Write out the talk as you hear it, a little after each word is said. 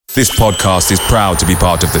This podcast is proud to be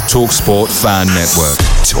part of the TalkSport Fan Network.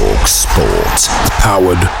 TalkSport.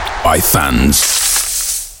 Powered by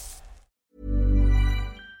fans.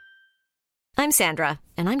 I'm Sandra,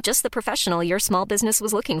 and I'm just the professional your small business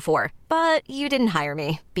was looking for. But you didn't hire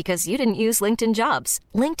me because you didn't use LinkedIn Jobs.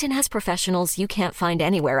 LinkedIn has professionals you can't find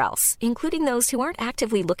anywhere else, including those who aren't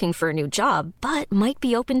actively looking for a new job, but might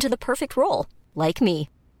be open to the perfect role, like me.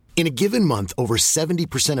 In a given month, over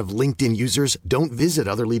 70% of LinkedIn users don't visit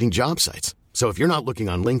other leading job sites. So if you're not looking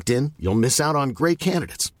on LinkedIn, you'll miss out on great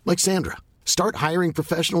candidates like Sandra. Start hiring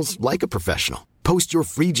professionals like a professional. Post your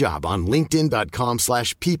free job on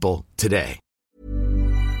linkedin.com/people today.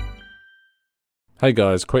 Hey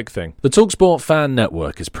guys, quick thing. The TalkSport Fan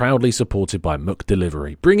Network is proudly supported by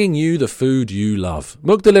McDelivery, bringing you the food you love.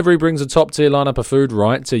 McDelivery brings a top-tier lineup of food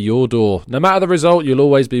right to your door. No matter the result, you'll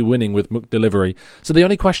always be winning with McDelivery. So the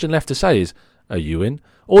only question left to say is, are you in?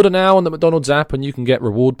 Order now on the McDonald's app and you can get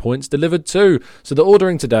reward points delivered too. So the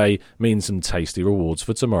ordering today means some tasty rewards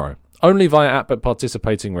for tomorrow. Only via app at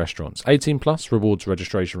participating restaurants. 18 plus, rewards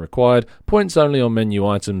registration required. Points only on menu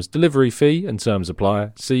items. Delivery fee and terms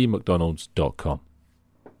apply. See mcdonalds.com.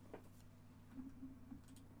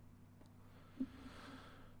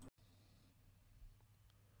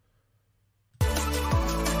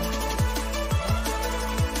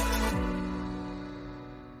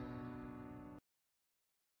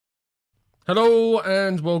 Hello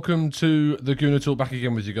and welcome to the Gooner Talk, back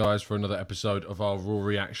again with you guys for another episode of our Raw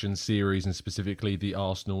Reaction series, and specifically the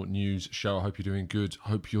Arsenal News Show. I hope you're doing good,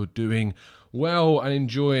 hope you're doing well and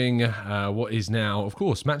enjoying what is now, of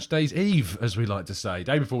course, Match Day's Eve, as we like to say.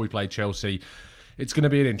 Day before we play Chelsea. It's going to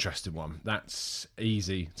be an interesting one. That's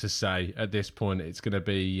easy to say at this point. It's going to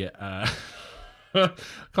be...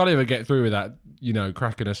 can't even get through with that,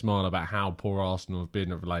 cracking a smile about how poor Arsenal have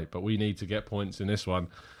been of late, but we need to get points in this one.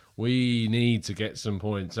 We need to get some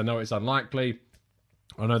points. I know it's unlikely.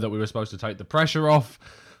 I know that we were supposed to take the pressure off.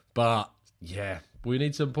 But, yeah, we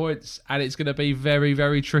need some points. And it's going to be very,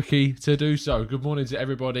 very tricky to do so. Good morning to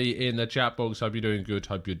everybody in the chat box. Hope you're doing good.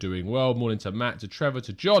 Hope you're doing well. Morning to Matt, to Trevor,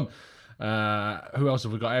 to John. Who else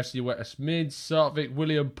have we got? FC West Mid, Sartvik,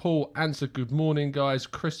 William, Paul, Answer. Good morning, guys.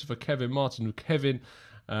 Christopher, Kevin, Martin, Kevin.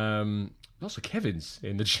 Lots of Kevins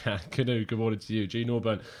in the chat. Canoe, good morning to you. G.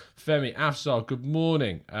 Norburn, Femi, Afsar, good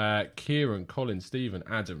morning. Kieran, Colin, Stephen,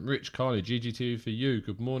 Adam, Rich, Carney, GGTV for you.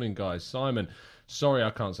 Good morning, guys. Simon, sorry I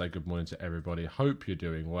can't say good morning to everybody. Hope you're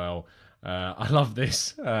doing well. I love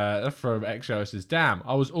this from Exo. It says, damn,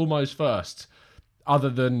 I was almost first, other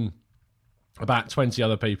than about 20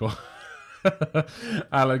 other people.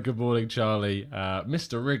 Alan, good morning, Charlie,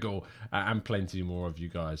 Mr. Wriggle, and plenty more of you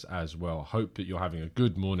guys as well. Hope that you're having a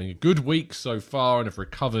good morning, a good week so far, and have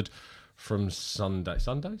recovered from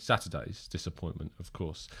Saturday's disappointment, of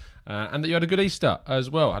course, and that you had a good Easter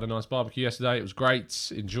as well. Had a nice barbecue yesterday. It was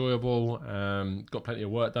great, enjoyable, got plenty of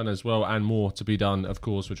work done as well, and more to be done, of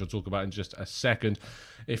course, which I'll talk about in just a second.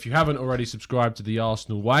 If you haven't already subscribed to the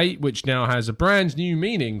Arsenal Way, which now has a brand new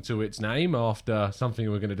meaning to its name after something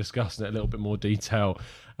we're going to discuss in a little bit more detail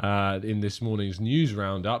in this morning's news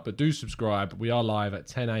roundup, but do subscribe. We are live at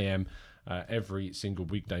 10 a.m. Every single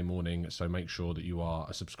weekday morning, so make sure that you are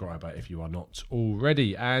a subscriber if you are not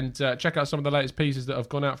already, and check out some of the latest pieces that have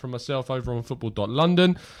gone out from myself over on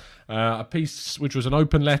football.london. A piece which was an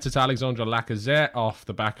open letter to Alexandre Lacazette off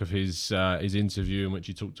the back of his interview, in which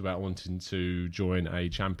he talked about wanting to join a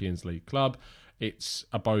Champions League club. It's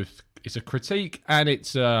a critique and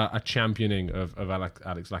it's a championing of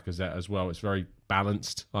Alex Lacazette as well. It's very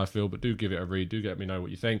balanced, I feel, but do give it a read. Do let me know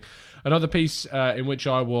what you think. Another piece in which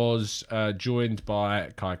I was joined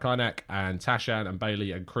by Kai Kainak and Tashan and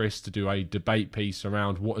Bailey and Chris to do a debate piece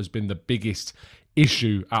around what has been the biggest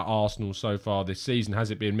issue at Arsenal so far this season.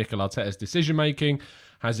 Has it been Mikel Arteta's decision-making?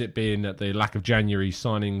 Has it been the lack of January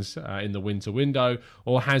signings in the winter window?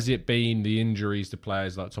 Or has it been the injuries to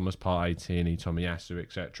players like Thomas Partey, Tierney, Tomiyasu,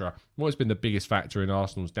 etc.? What has been the biggest factor in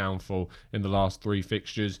Arsenal's downfall in the last three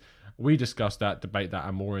fixtures? We discussed that, debate that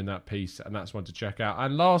and more in that piece, and that's one to check out.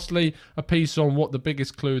 And lastly, a piece on what the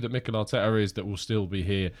biggest clue that Mikel Arteta is that will still be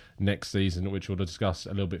here next season, which we'll discuss a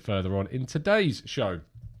little bit further on in today's show.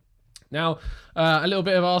 Now, a little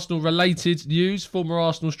bit of Arsenal-related news. Former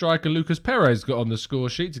Arsenal striker Lucas Perez got on the score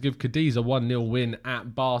sheet to give Cadiz a 1-0 win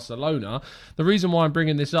at Barcelona. The reason why I'm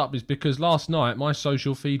bringing this up is because last night my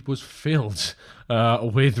social feed was filled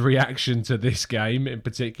with reaction to this game. In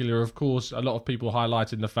particular, of course, a lot of people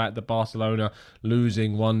highlighting the fact that Barcelona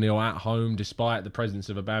losing 1-0 at home, despite the presence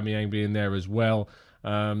of Aubameyang being there as well,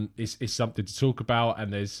 is something to talk about,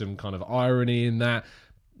 and there's some kind of irony in that.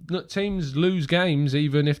 teams lose games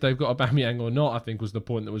even if they've got Aubameyang or not, I think was the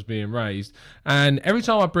point that was being raised. And every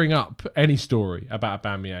time I bring up any story about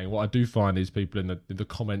Aubameyang, what I do find is people in the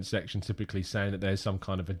comment section typically saying that there's some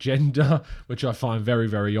kind of agenda, which I find very,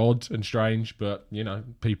 very odd and strange. But, you know,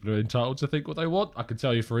 people are entitled to think what they want. I can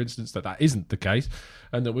tell you, for instance, that isn't the case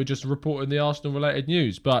and that we're just reporting the Arsenal-related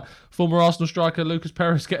news. But former Arsenal striker Lucas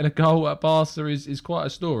Perez getting a goal at Barca is quite a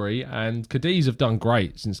story. And Cadiz have done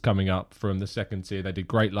great since coming up from the second tier. They did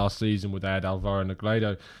great last season with Alvaro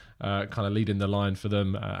Negredo kind of leading the line for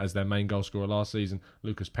them as their main goal scorer last season.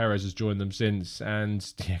 Lucas Perez has joined them since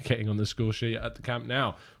and getting on the score sheet at the Camp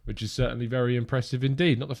Nou, which is certainly very impressive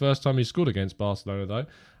indeed. Not the first time he scored against Barcelona though.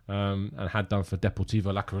 And had done for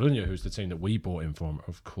Deportivo La Coruña, who's the team that we bought him from,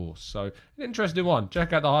 of course. So, an interesting one.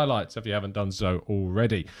 Check out the highlights if you haven't done so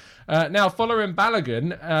already. Now, following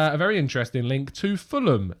Balogun, a very interesting link to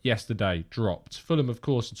Fulham yesterday dropped. Fulham, of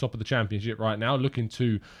course, on top of the Championship right now, looking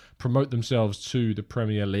to promote themselves to the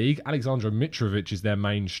Premier League. Aleksandar Mitrovic is their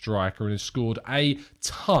main striker and has scored a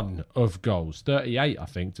ton of goals. 38, I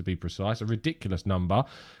think, to be precise. A ridiculous number,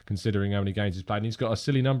 considering how many games he's played. And he's got a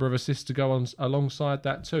silly number of assists to go on alongside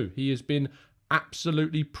that too. He has been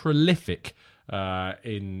absolutely prolific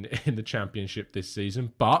in the Championship this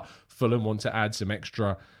season. But Fulham want to add some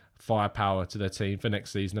extra firepower to their team for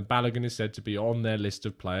next season. And Balogun is said to be on their list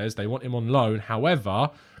of players. They want him on loan.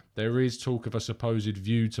 However, there is talk of a supposed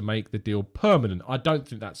view to make the deal permanent. I don't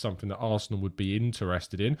think that's something that Arsenal would be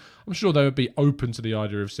interested in. I'm sure they would be open to the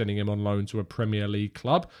idea of sending him on loan to a Premier League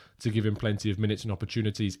club to give him plenty of minutes and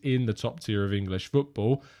opportunities in the top tier of English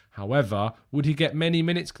football. However, would he get many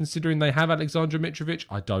minutes considering they have Aleksandar Mitrovic?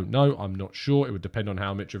 I don't know. I'm not sure. It would depend on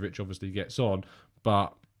how Mitrovic obviously gets on.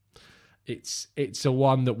 But it's a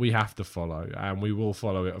one that we have to follow, and we will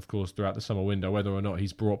follow it, of course, throughout the summer window, whether or not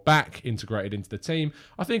he's brought back, integrated into the team.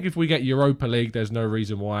 I think if we get Europa League, there's no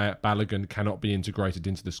reason why Balogun cannot be integrated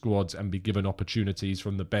into the squads and be given opportunities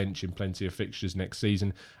from the bench in plenty of fixtures next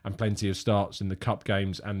season and plenty of starts in the Cup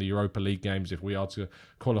games and the Europa League games if we are to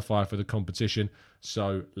qualify for the competition.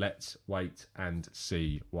 So let's wait and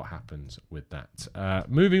see what happens with that.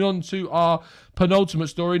 Moving on to our penultimate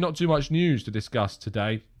story, not too much news to discuss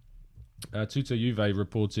today. Tutto Juve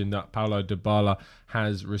reporting that Paulo Dybala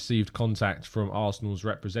has received contact from Arsenal's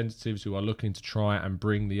representatives who are looking to try and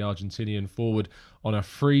bring the Argentinian forward on a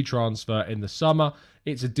free transfer in the summer.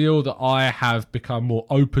 It's a deal that I have become more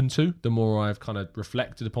open to the more I've kind of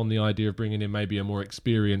reflected upon the idea of bringing in maybe a more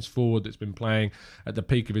experienced forward that's been playing at the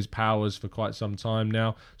peak of his powers for quite some time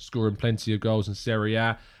now, scoring plenty of goals in Serie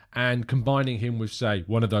A. And combining him with, say,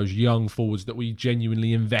 one of those young forwards that we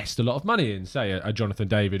genuinely invest a lot of money in, say a Jonathan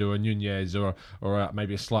David or a Nunez or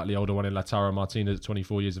maybe a slightly older one in Lautaro Martinez at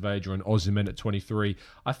 24 years of age or an Osimhen at 23.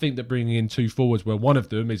 I think that bringing in two forwards where one of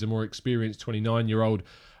them is a more experienced 29-year-old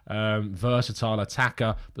versatile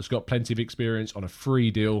attacker that's got plenty of experience on a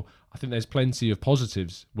free deal. I think there's plenty of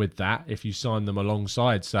positives with that. If you sign them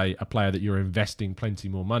alongside, say, a player that you're investing plenty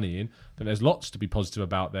more money in, then there's lots to be positive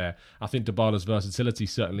about there. I think Dybala's versatility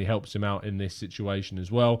certainly helps him out in this situation as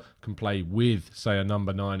well. Can play with, say, a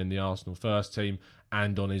number 9 in the Arsenal first team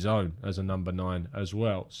and on his own as a number 9 as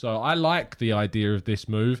well. So I like the idea of this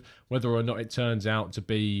move. Whether or not it turns out to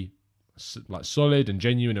be like solid and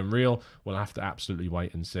genuine and real, we'll have to absolutely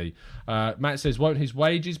wait and see. Matt says, won't his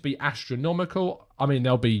wages be astronomical? I mean,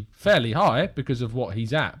 they'll be fairly high because of what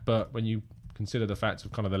he's at, but when you consider the fact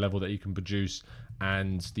of kind of the level that he can produce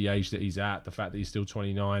and the age that he's at, the fact that he's still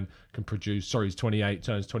 29, he's 28,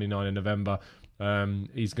 turns 29 in November,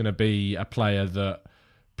 he's going to be a player that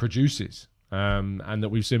produces, and that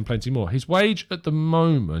we've seen plenty more. His wage at the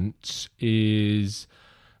moment is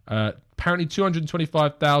apparently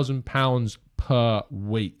 £225,000 per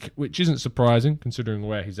week, which isn't surprising considering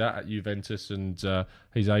where he's at Juventus and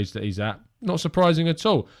his age that he's at. Not surprising at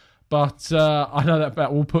all. But I know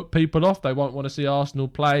that will put people off. They won't want to see Arsenal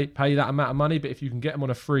pay that amount of money. But if you can get them on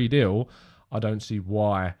a free deal, I don't see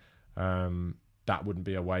why that wouldn't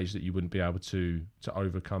be a wage that you wouldn't be able to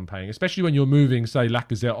overcome paying, especially when you're moving, say,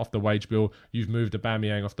 Lacazette off the wage bill. You've moved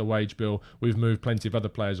Aubameyang off the wage bill. We've moved plenty of other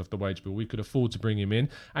players off the wage bill. We could afford to bring him in.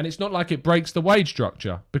 And it's not like it breaks the wage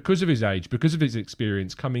structure because of his age, because of his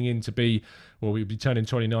experience, coming in to be, well, we'll be turning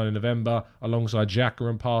 29 in November alongside Xhaka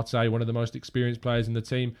and Partey, one of the most experienced players in the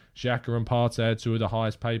team. Xhaka and Partey are two of the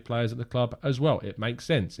highest paid players at the club as well. It makes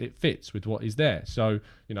sense. It fits with what is there. So,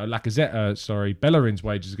 Bellerin's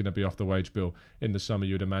wages are going to be off the wage bill in the summer,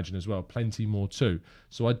 you'd imagine as well. Plenty more too.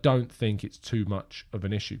 So I don't think it's too much of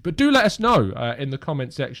an issue. But do let us know in the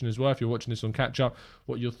comment section as well, if you're watching this on Catch Up,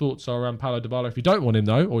 what your thoughts are around Paulo Dybala. If you don't want him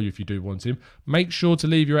though, or if you do want him, make sure to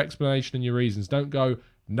leave your explanation and your reasons. Don't go,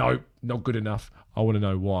 nope, not good enough. I want to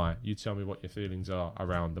know why. You tell me what your feelings are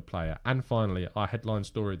around the player. And finally, our headline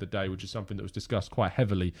story of the day, which is something that was discussed quite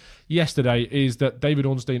heavily yesterday, is that David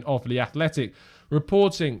Ornstein of The Athletic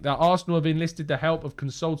reporting that Arsenal have enlisted the help of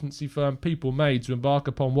consultancy firm People Made to embark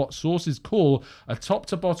upon what sources call a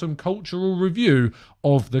top-to-bottom cultural review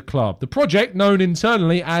of the club. The project, known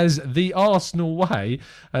internally as The Arsenal Way,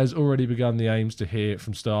 has already begun the aims to hear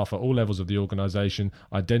from staff at all levels of the organisation,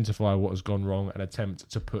 identify what has gone wrong and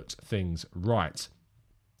attempt to put things right.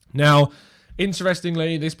 Now,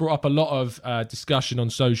 interestingly, this brought up a lot of discussion on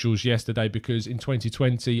socials yesterday because in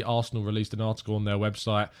 2020, Arsenal released an article on their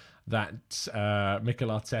website that Mikel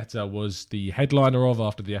Arteta was the headliner of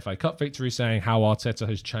after the FA Cup victory, saying how Arteta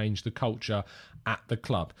has changed the culture at the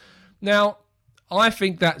club. Now, I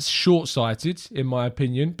think that's short-sighted, in my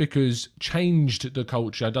opinion, because changed the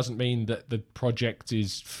culture doesn't mean that the project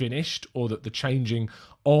is finished or that the changing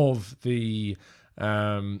of the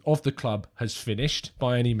club has finished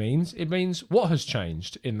by any means. It means what has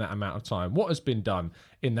changed in that amount of time, what has been done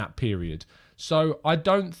in that period. So I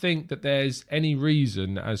don't think that there's any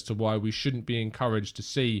reason as to why we shouldn't be encouraged to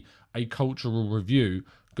see a cultural review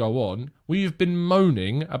go on. We've been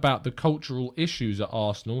moaning about the cultural issues at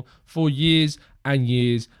Arsenal for years and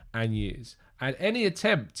years and years. And any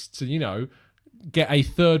attempt to, get a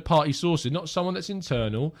third-party source in, not someone that's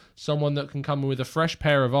internal, someone that can come in with a fresh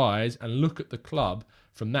pair of eyes and look at the club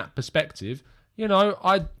from that perspective,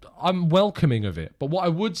 I'm welcoming of it. But what I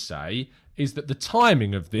would say is that the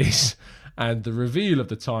timing of this and the reveal of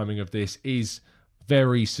the timing of this is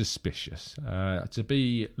very suspicious. To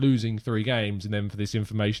be losing 3 games and then for this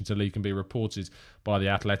information to leak and be reported by The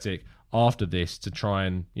Athletic after this to try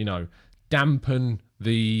and, dampen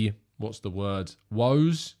the,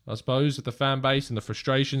 woes, I suppose, of the fan base and the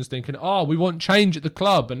frustrations, thinking, we want change at the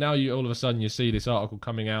club. And now all of a sudden you see this article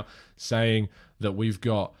coming out saying that we've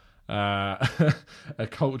got a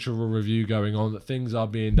cultural review going on, that things are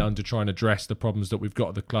being done to try and address the problems that we've got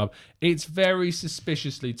at the club. It's very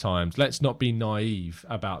suspiciously timed. Let's not be naive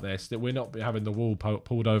about this, that we're not having the wool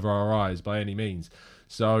pulled over our eyes by any means.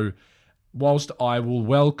 So whilst I will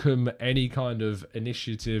welcome any kind of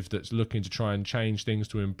initiative that's looking to try and change things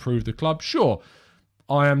to improve the club, sure,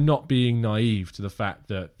 I am not being naive to the fact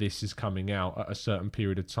that this is coming out at a certain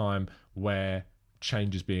period of time where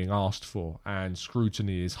change is being asked for and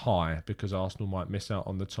scrutiny is high because Arsenal might miss out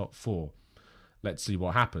on the top 4. Let's see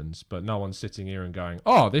what happens. But no one's sitting here and going,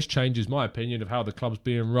 this changes my opinion of how the club's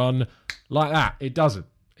being run like that. It doesn't.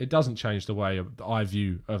 It doesn't change the way I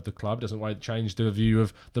view of the club. It doesn't change the view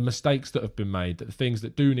of the mistakes that have been made, the things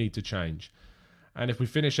that do need to change. And if we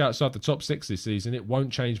finish outside the top 6 this season, it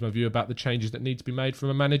won't change my view about the changes that need to be made from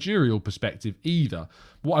a managerial perspective either.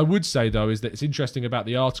 What I would say, though, is that it's interesting about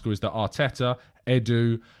the article is that Arteta,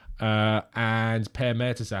 Edu, and Per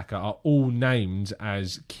Mertesacker are all named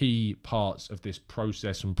as key parts of this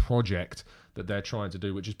process and project that they're trying to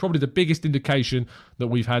do, which is probably the biggest indication that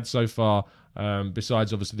we've had so far,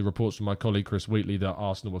 besides obviously the reports from my colleague Chris Wheatley that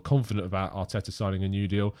Arsenal were confident about Arteta signing a new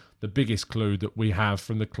deal. The biggest clue that we have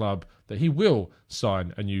from the club that he will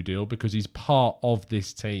sign a new deal because he's part of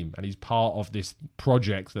this team and he's part of this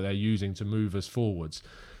project that they're using to move us forwards.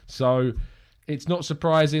 So it's not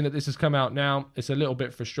surprising that this has come out now. It's a little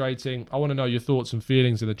bit frustrating. I want to know your thoughts and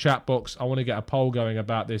feelings in the chat box. I want to get a poll going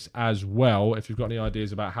about this as well. If you've got any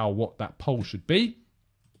ideas about what that poll should be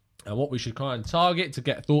and what we should kind of target to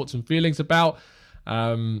get thoughts and feelings about.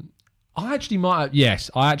 I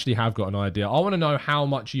actually have got an idea. I want to know how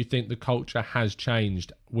much you think the culture has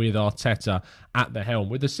changed with Arteta at the helm,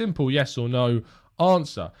 with a simple yes or no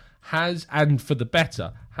answer. And for the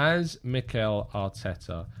better, has Mikel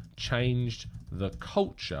Arteta changed the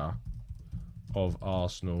culture of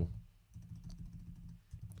Arsenal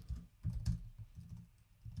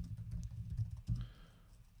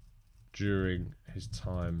during his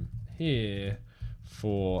time here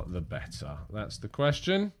for the better? That's the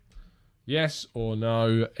question. Yes or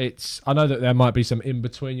no? I know that there might be some in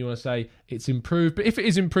between. You want to say it's improved, but if it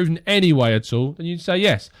is improved in any way at all, then you'd say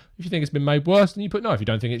yes. If you think it's been made worse, then you put no. If you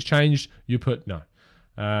don't think it's changed, you put no.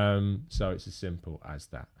 So it's as simple as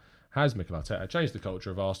that. Has Mikel Arteta changed the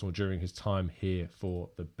culture of Arsenal during his time here for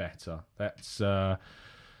the better?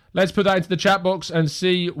 Let's put that into the chat box and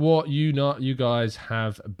see what you guys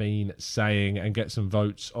have been saying and get some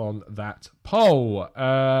votes on that poll.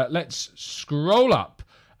 Let's scroll up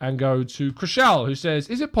and go to Krishal, who says,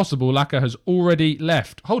 is it possible Laka has already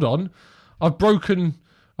left? Hold on. I've broken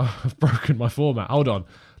my format. Hold on.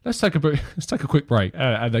 Let's take a quick break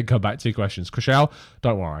and then come back to your questions. Krishal,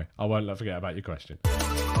 don't worry. I won't forget about your question.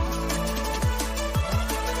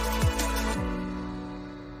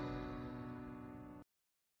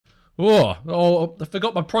 I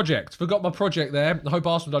forgot my project. there. I hope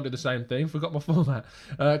Arsenal don't do the same thing. Forgot my format.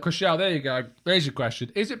 Chriselle, there you go. There's your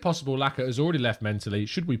question. Is it possible Laka has already left mentally?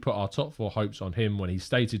 Should we put our top 4 hopes on him when he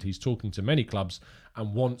stated he's talking to many clubs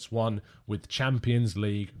and wants one with Champions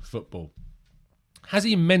League football? Has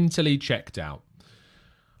he mentally checked out?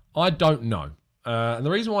 I don't know. And the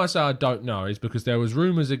reason why I say I don't know is because there was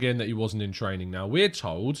rumours again that he wasn't in training. Now, we're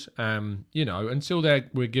told, until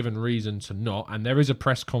we're given reason to not, and there is a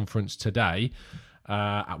press conference today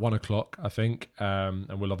at 1 o'clock, I think,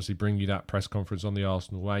 and we'll obviously bring you that press conference on the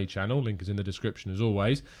Arsenal Way channel. Link is in the description as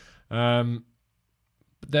always. But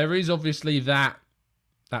there is obviously that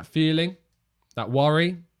feeling, that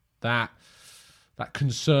worry, that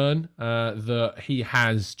concern that he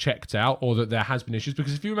has checked out or that there has been issues.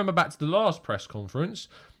 Because if you remember back to the last press conference,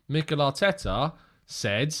 Mikel Arteta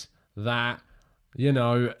said that,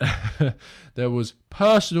 there was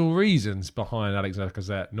personal reasons behind Alexander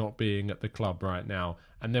Lacazette not being at the club right now.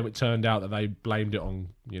 And then it turned out that they blamed it on,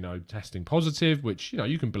 testing positive, which,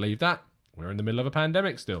 you can believe that. We're in the middle of a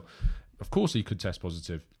pandemic still. Of course he could test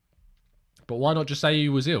positive. But why not just say he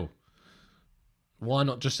was ill? Why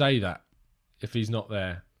not just say that? If he's not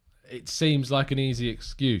there, it seems like an easy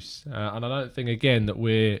excuse, and I don't think again that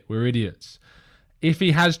we're idiots. If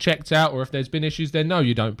he has checked out or if there's been issues, then no,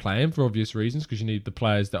 you don't play him for obvious reasons because you need the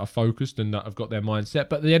players that are focused and that have got their mindset.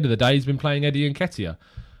 But at the end of the day, he's been playing Eddie Nketiah,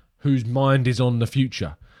 whose mind is on the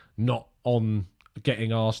future, not on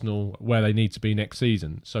getting Arsenal where they need to be next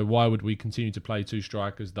season. So why would we continue to play 2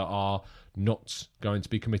 strikers that are not going to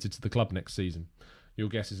be committed to the club next season? Your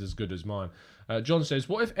guess is as good as mine. John says,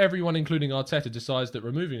 what if everyone, including Arteta, decides that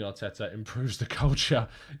removing Arteta improves the culture?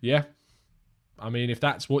 Yeah. I mean, if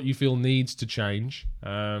that's what you feel needs to change,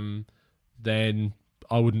 then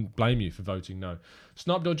I wouldn't blame you for voting no.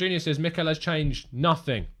 Snapdog Jr. says, Mikel has changed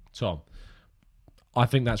nothing, Tom. I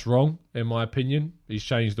think that's wrong, in my opinion. He's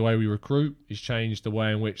changed the way we recruit. He's changed the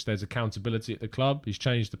way in which there's accountability at the club. He's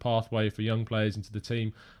changed the pathway for young players into the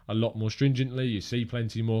team a lot more stringently. You see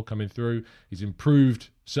plenty more coming through. He's improved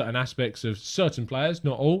certain aspects of certain players,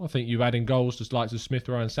 not all. I think you add in goals to the likes of Smith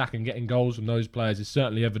Rowe and Saka, and getting goals from those players is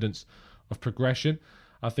certainly evidence of progression.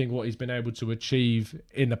 I think what he's been able to achieve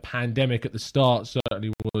in the pandemic at the start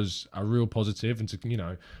certainly was a real positive.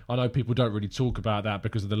 And I know people don't really talk about that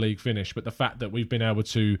because of the league finish, but the fact that we've been able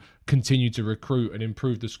to continue to recruit and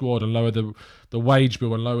improve the squad and lower the wage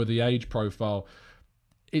bill and lower the age profile,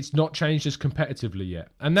 it's not changed as competitively yet.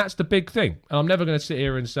 And that's the big thing. And I'm never going to sit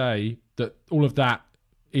here and say that all of that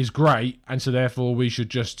is great, and so therefore we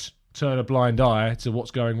should just turn a blind eye to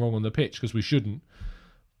what's going wrong on the pitch, because we shouldn't.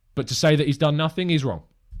 But to say that he's done nothing is wrong.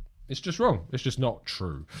 It's just wrong. It's just not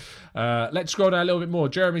true. Let's scroll down a little bit more.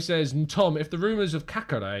 Jeremy says, Tom, if the rumours of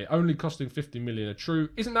Kakare only costing 50 million are true,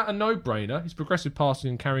 isn't that a no-brainer? His progressive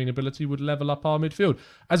passing and carrying ability would level up our midfield.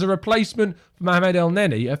 As a replacement for Mohamed El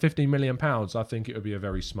Neni at £15 million, I think it would be a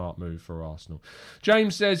very smart move for Arsenal.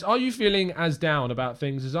 James says, are you feeling as down about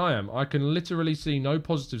things as I am? I can literally see no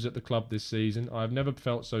positives at the club this season. I've never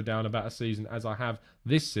felt so down about a season as I have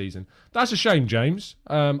this season. That's a shame, James.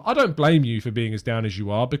 I don't blame you for being as down as you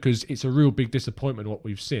are, because it's a real big disappointment what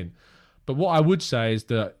we've seen. But what I would say is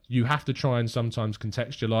that you have to try and sometimes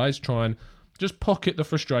contextualise, try and just pocket the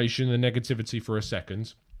frustration and negativity for a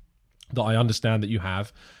second that I understand that you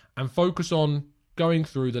have, and focus on going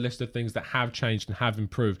through the list of things that have changed and have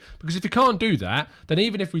improved. Because if you can't do that, then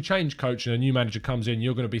even if we change coach and a new manager comes in,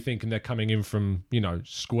 you're going to be thinking they're coming in from,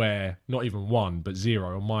 square, not even 1, but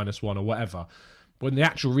 0 or -1 or whatever. When the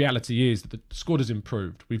actual reality is that the squad has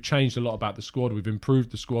improved. We've changed a lot about the squad. We've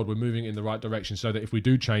improved the squad. We're moving in the right direction so that if we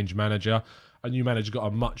do change manager, a new manager got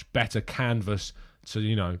a much better canvas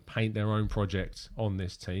to, paint their own project on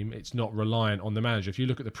this team. It's not reliant on the manager. If you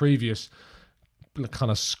look at the previous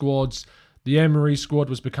kind of squads, the Emery squad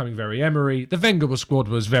was becoming very Emery. The Wenger squad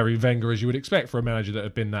was very Wenger, as you would expect for a manager that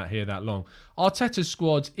had been here that long. Arteta's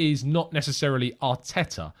squad is not necessarily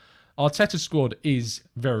Arteta. Arteta's squad is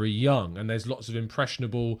very young, and there's lots of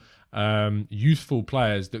impressionable, youthful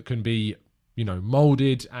players that can be,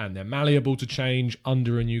 moulded, and they're malleable to change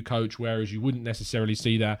under a new coach, whereas you wouldn't necessarily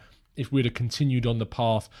see that if we'd have continued on the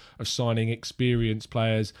path of signing experienced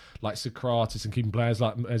players like Socrates and keeping players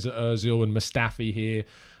like Ozil and Mustafi here.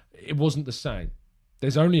 It wasn't the same.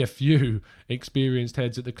 There's only a few experienced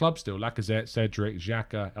heads at the club still. Lacazette, Cedric,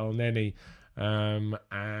 Xhaka, El Neni,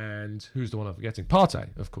 and who's the one I'm forgetting?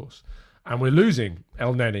 Partey, of course. And we're losing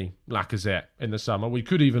El Neni, Lacazette in the summer. We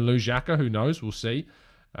could even lose Xhaka, who knows? We'll see.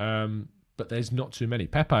 But there's not too many.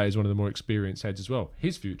 Pepe is one of the more experienced heads as well.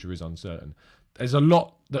 His future is uncertain. There's a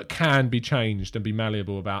lot that can be changed and be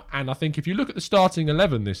malleable about. And I think if you look at the starting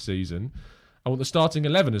 11 this season, and what the starting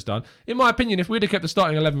 11 has done. In my opinion, if we'd have kept the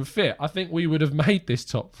starting 11 fit, I think we would have made this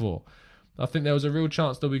top 4. I think there was a real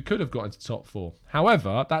chance that we could have got into top 4.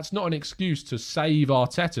 However, that's not an excuse to save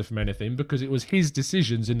Arteta from anything, because it was his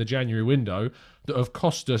decisions in the January window that have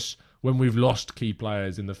cost us when we've lost key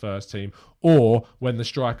players in the first team, or when the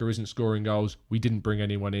striker isn't scoring goals, we didn't bring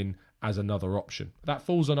anyone in as another option. That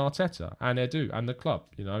falls on Arteta and Edu and the club,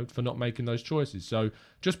 for not making those choices. So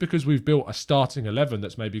just because we've built a starting 11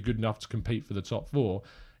 that's maybe good enough to compete for the top 4,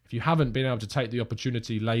 if you haven't been able to take the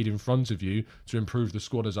opportunity laid in front of you to improve the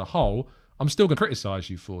squad as a whole, I'm still going to criticise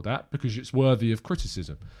you for that, because it's worthy of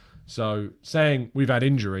criticism. So saying we've had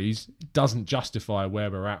injuries doesn't justify where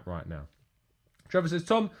we're at right now. Trevor says,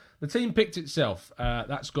 Tom, the team picked itself.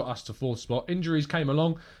 That's got us to 4th spot. Injuries came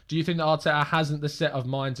along. Do you think that Arteta hasn't the set of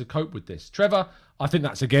mind to cope with this? Trevor, I think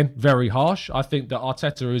that's, again, very harsh. I think that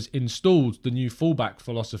Arteta has installed the new fullback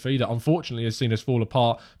philosophy that unfortunately has seen us fall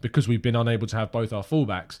apart because we've been unable to have both our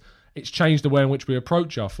fullbacks. It's changed the way in which we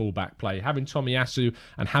approach our fullback play. Having Tomiyasu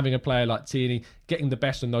and having a player like Tierney, getting the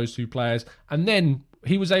best in those two players. And then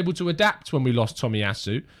he was able to adapt when we lost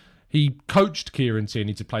Tomiyasu. He coached Kieran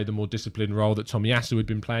Tierney to play the more disciplined role that Tomiyasu had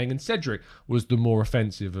been playing, and Cedric was the more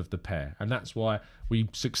offensive of the pair. And that's why we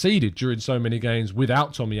succeeded during so many games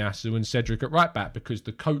without Tomiyasu and Cedric at right back, because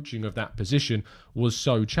the coaching of that position was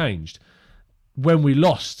so changed. When we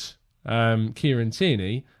lost Kieran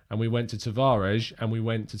Tierney, and we went to Tavares, and we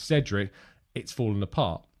went to Cedric, it's fallen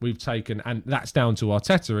apart. We've taken, and that's down to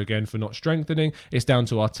Arteta again for not strengthening. It's down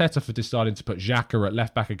to Arteta for deciding to put Xhaka at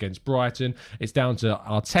left back against Brighton. It's down to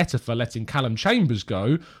Arteta for letting Callum Chambers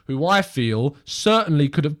go, who I feel certainly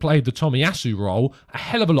could have played the Tomiyasu role a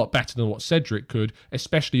hell of a lot better than what Cedric could,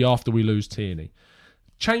 especially after we lose Tierney.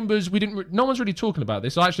 Chambers, no one's really talking about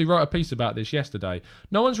this. I actually wrote a piece about this yesterday.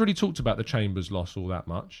 No one's really talked about the Chambers loss all that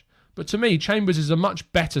much. But to me, Chambers is a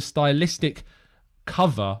much better stylistic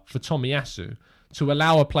cover for Tomiyasu to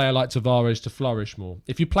allow a player like Tavares to flourish more.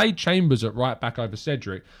 If you played Chambers at right back over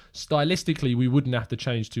Cedric, stylistically we wouldn't have to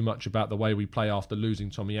change too much about the way we play after losing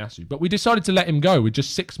Tomiyasu. But we decided to let him go with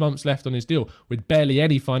just 6 months left on his deal, with barely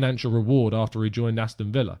any financial reward after he joined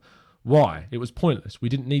Aston Villa. Why? It was pointless. We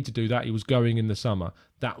didn't need to do that. He was going in the summer.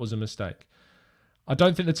 That was a mistake. I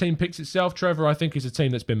don't think the team picks itself, Trevor. I think it's a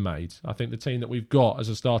team that's been made. I think the team that we've got as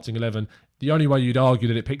a starting 11, the only way you'd argue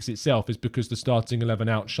that it picks itself is because the starting 11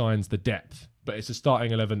 outshines the depth. But it's a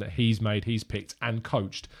starting 11 that he's made, he's picked and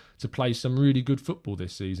coached to play some really good football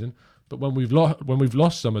this season. But when we've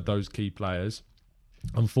lost some of those key players,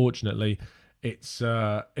 unfortunately, it's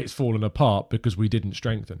fallen apart because we didn't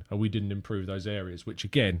strengthen and we didn't improve those areas, which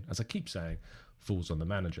again, as I keep saying, falls on the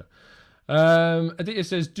manager. Aditya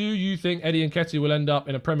says, do you think Eddie Nketiah will end up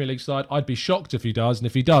in a Premier League side? I'd be shocked if he does, and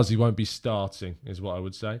if he does, he won't be starting, is what I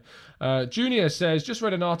would say. Junior says, just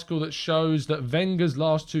read an article that shows that Wenger's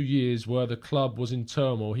last 2 years where the club was in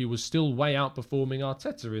turmoil, he was still way outperforming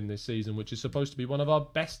Arteta in this season, which is supposed to be one of our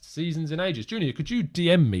best seasons in ages. Junior, could you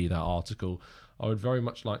DM me that article? I would very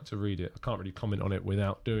much like to read it. I can't really comment on it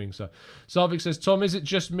without doing so. Sarvik says, Tom, is it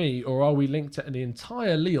just me, or are we linked to the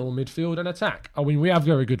entire Lille midfield and attack? I mean, we have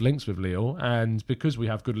very good links with Lille, and because we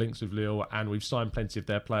have good links with Lille and we've signed plenty of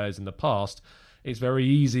their players in the past, it's very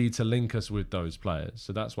easy to link us with those players.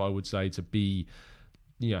 So that's why I would say to be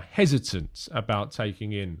hesitant about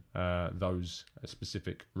taking in those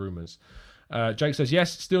specific rumours. Jake says,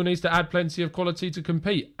 yes, still needs to add plenty of quality to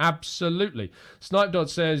compete. Absolutely. Snipe Dot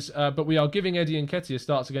says, but we are giving Eddie Nketiah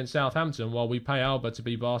starts against Southampton while we pay Alba to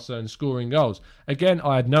be Barca and scoring goals. Again,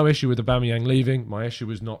 I had no issue with Aubameyang leaving. My issue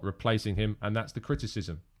was not replacing him, and that's the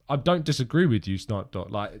criticism. I don't disagree with you, Snipe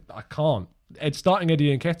Dot. I can't. Starting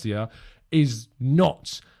Eddie Nketiah is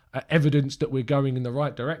not evidence that we're going in the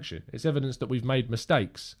right direction. It's evidence that we've made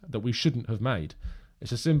mistakes that we shouldn't have made.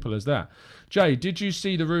 It's as simple as that. Jay, did you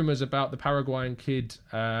see the rumours about the Paraguayan kid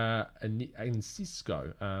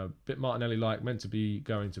Cisco? Bit Martinelli-like, meant to be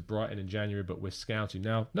going to Brighton in January, but we're scouting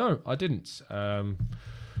now. No, I didn't.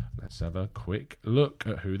 Let's have a quick look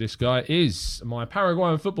at who this guy is. My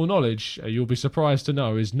Paraguayan football knowledge, you'll be surprised to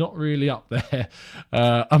know, is not really up there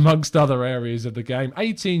amongst other areas of the game.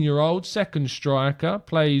 18-year-old, second striker,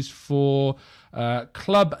 plays for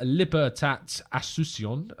Club Libertad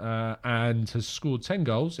Asuncion and has scored 10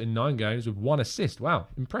 goals in 9 games with 1 assist. Wow,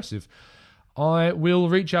 impressive. I will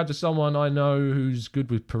reach out to someone I know who's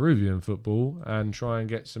good with Peruvian football and try and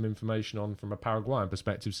get some information on from a Paraguayan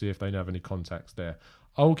perspective, see if they have any contacts there.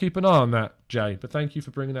 I will keep an eye on that, Jay, but thank you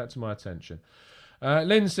for bringing that to my attention.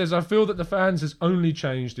 Lynn says, I feel that the fans has only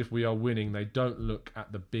changed if we are winning. They don't look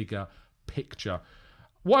at the bigger picture.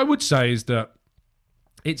 What I would say is that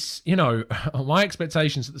it's, my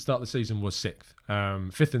expectations at the start of the season was 6th,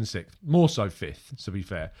 5th and 6th, more so 5th, to be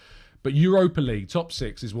fair. But Europa League, top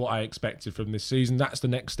 6 is what I expected from this season. That's the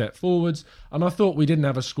next step forwards. And I thought we didn't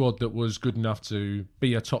have a squad that was good enough to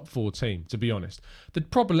be a top 4 team, to be honest. The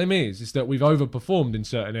problem is that we've overperformed in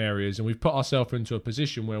certain areas and we've put ourselves into a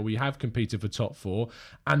position where we have competed for top 4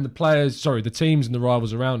 and the teams and the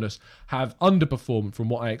rivals around us have underperformed from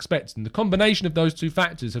what I expected. And the combination of those two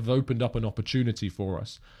factors have opened up an opportunity for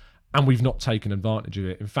us. And we've not taken advantage of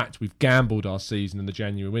it. In fact, we've gambled our season in the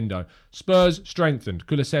January window. Spurs strengthened.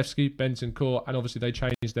 Kulusevski, Bentancur, and obviously they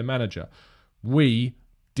changed their manager. We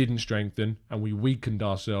didn't strengthen, and we weakened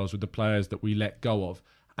ourselves with the players that we let go of.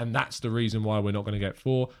 And that's the reason why we're not going to get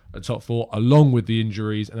top 4, along with the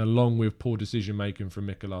injuries and along with poor decision-making from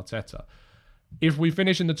Mikel Arteta. If we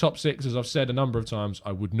finish in the top 6, as I've said a number of times,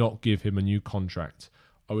 I would not give him a new contract.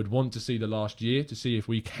 I would want to see the last year to see if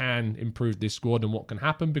we can improve this squad and what can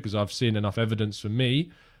happen, because I've seen enough evidence for me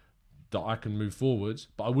that I can move forwards,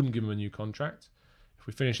 but I wouldn't give him a new contract. If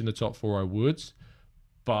we finish in the top 4, I would,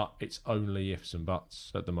 but it's only ifs and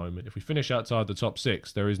buts at the moment. If we finish outside the top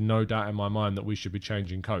 6, there is no doubt in my mind that we should be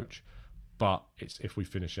changing coach, but it's if we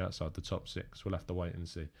finish outside the top 6. We'll have to wait and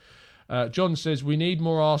see. John says, we need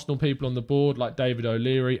more Arsenal people on the board like David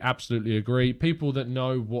O'Leary. Absolutely agree. People that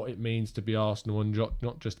know what it means to be Arsenal and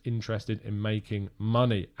not just interested in making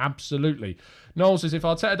money. Absolutely. Noel says, if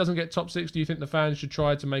Arteta doesn't get top 6, do you think the fans should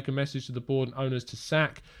try to make a message to the board and owners to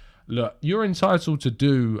sack? Look, you're entitled to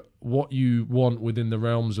do what you want within the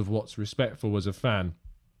realms of what's respectful as a fan.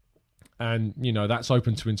 And, that's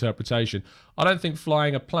open to interpretation. I don't think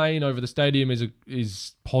flying a plane over the stadium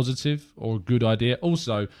is positive or a good idea.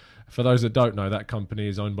 Also, for those that don't know, that company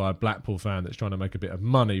is owned by a Blackpool fan that's trying to make a bit of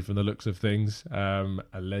money from the looks of things,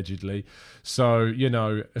 allegedly. So,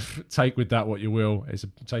 take with that what you will.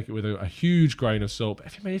 Take it with a huge grain of salt.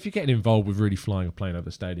 But if you're getting involved with really flying a plane over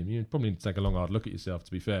the stadium, you probably need to take a long, hard look at yourself,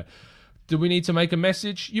 to be fair. Do we need to make a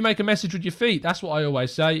message? You make a message with your feet. That's what I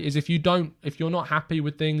always say, is if you're not happy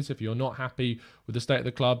with things, if you're not happy with the state of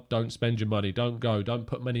the club, don't spend your money. Don't go. Don't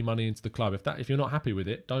put any money into the club. If you're not happy with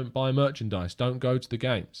it, don't buy merchandise. Don't go to the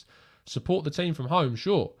games. Support the team from home,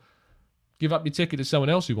 sure. Give up your ticket to someone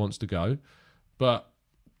else who wants to go, but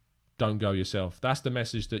don't go yourself. That's the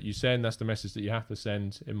message that you send. That's the message that you have to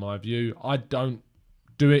send, in my view. I don't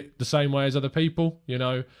do it the same way as other people,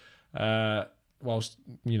 whilst,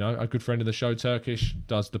 a good friend of the show, Turkish,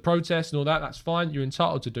 does the protest and all that. That's fine. You're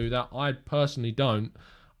entitled to do that. I personally don't.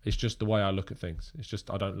 It's just the way I look at things. It's just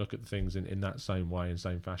I don't look at things in that same way and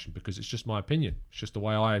same fashion, because it's just my opinion. It's just the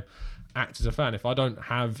way I act as a fan.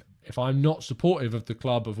 If I'm not supportive of the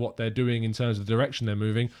club, of what they're doing in terms of the direction they're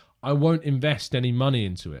moving, I won't invest any money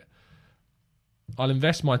into it. I'll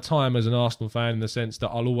invest my time as an Arsenal fan in the sense that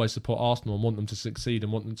I'll always support Arsenal and want them to succeed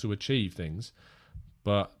and want them to achieve things.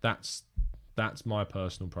 But that's my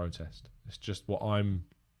personal protest. It's just what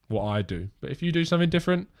I do. But if you do something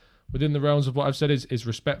different within the realms of what I've said is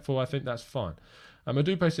respectful, I think that's fine.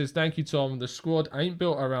 Madupe says, thank you, Tom. The squad ain't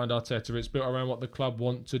built around Arteta. It's built around what the club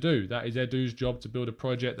want to do. That is Edu's job, to build a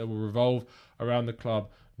project that will revolve around the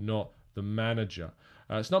club, not the manager.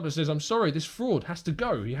 Snubber says, I'm sorry, this fraud has to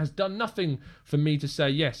go. He has done nothing for me to say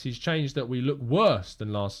yes. He's changed that we look worse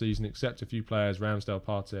than last season, except a few players, Ramsdale,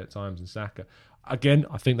 Partey at times, and Saka. Again,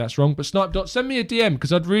 I think that's wrong. But Snipe Dot, send me a DM,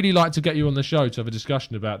 because I'd really like to get you on the show to have a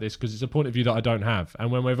discussion about this, because it's a point of view that I don't have.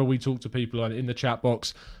 And whenever we talk to people in the chat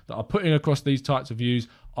box that are putting across these types of views,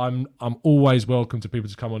 I'm always welcome to people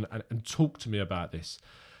to come on and talk to me about this.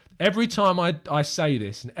 Every time I say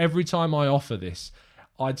this, and every time I offer this,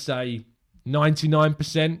 I'd say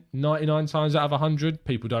 99%, 99 times out of 100,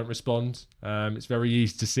 people don't respond. It's very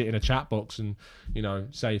easy to sit in a chat box and,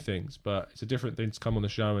 say things, but it's a different thing to come on the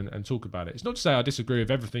show and talk about it. It's not to say I disagree with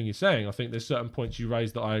everything you're saying. I think there's certain points you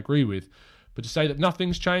raised that I agree with, but to say that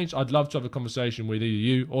nothing's changed, I'd love to have a conversation with either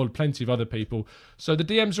you or plenty of other people. So the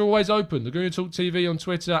DMs are always open. The Gooner Talk TV on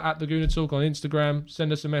Twitter, at the Gooner Talk on Instagram.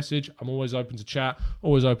 Send us a message. I'm always open to chat,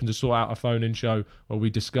 always open to sort out a phone-in show where we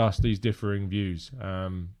discuss these differing views.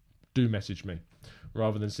 Do message me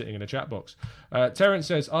rather than sitting in a chat box. Terence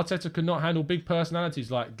says, Arteta could not handle big personalities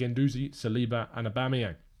like Guendouzi, Saliba and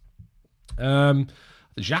Aubameyang.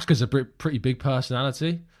 Xhaka's a pretty big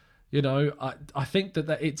personality. I think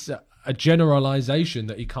that it's a generalisation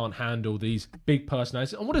that he can't handle these big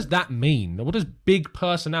personalities. And what does that mean? What does big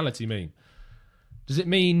personality mean? Does it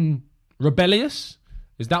mean rebellious?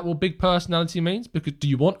 Is that what big personality means? Because do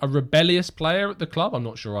you want a rebellious player at the club? I'm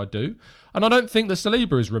not sure I do. And I don't think that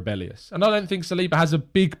Saliba is rebellious. And I don't think Saliba has a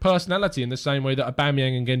big personality in the same way that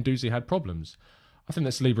Aubameyang and Guendouzi had problems. I think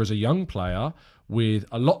that Saliba is a young player with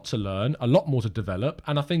a lot to learn, a lot more to develop.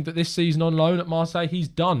 And I think that this season on loan at Marseille, he's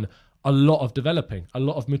done a lot of developing, a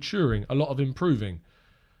lot of maturing, a lot of improving.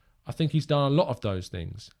 I think he's done a lot of those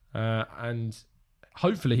things. And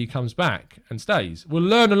hopefully he comes back and stays. We'll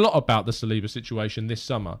learn a lot about the Saliba situation this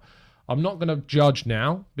summer. I'm not going to judge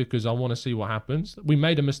now because I want to see what happens. We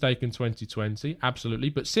made a mistake in 2020, absolutely.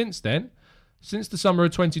 But since then, since the summer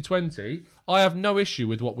of 2020, I have no issue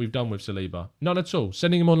with what we've done with Saliba. None at all.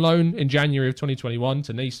 Sending him on loan in January of 2021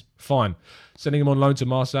 to Nice, fine. Sending him on loan to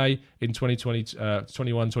Marseille in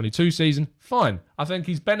 2021-22 season, fine. I think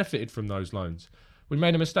he's benefited from those loans. We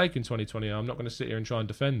made a mistake in 2020. I'm not going to sit here and try and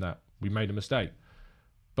defend that. We made a mistake.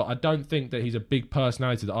 But I don't think that he's a big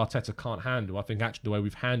personality that Arteta can't handle. I think actually the way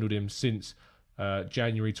we've handled him since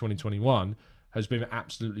January 2021 has been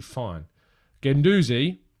absolutely fine.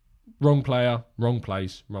 Guendouzi, wrong player, wrong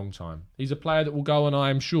place, wrong time. He's a player that will go on, I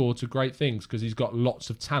am sure, to great things because he's got lots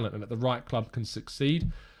of talent and at the right club can succeed.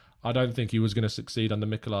 I don't think he was going to succeed under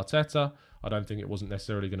Mikel Arteta. I don't think it wasn't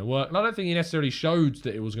necessarily going to work. And I don't think he necessarily showed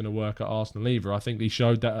that it was going to work at Arsenal either. I think he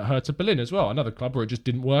showed that at Hertha Berlin as well, another club where it just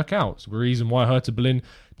didn't work out. It's the reason why Hertha Berlin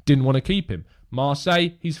didn't want to keep him. Marseille,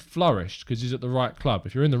 he's flourished because he's at the right club.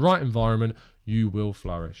 If you're in the right environment, you will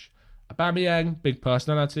flourish. Aubameyang, big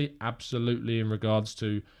personality, absolutely in regards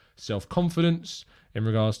to self-confidence, in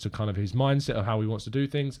regards to kind of his mindset of how he wants to do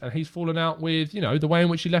things. And he's fallen out with, the way in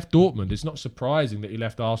which he left Dortmund. It's not surprising that he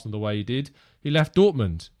left Arsenal the way he did. He left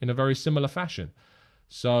Dortmund in a very similar fashion.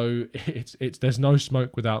 So it's there's no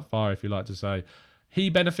smoke without fire, if you like to say. He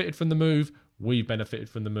benefited from the move. We benefited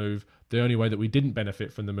from the move. The only way that we didn't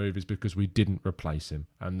benefit from the move is because we didn't replace him.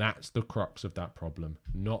 And that's the crux of that problem,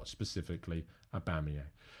 not specifically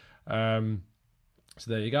Aubameyang. So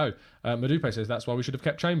there you go. Madupe says that's why we should have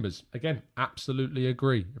kept Chambers. Again, absolutely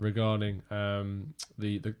agree regarding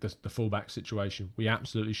the fullback situation. We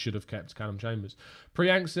absolutely should have kept Callum Chambers.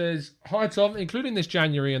 Priyank says, hi Tom, including this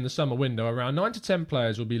January and the summer window, around 9 to 10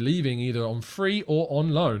 players will be leaving either on free or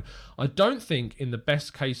on loan. I don't think in the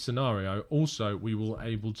best case scenario, also, we will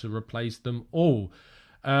able to replace them all.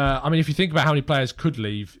 If you think about how many players could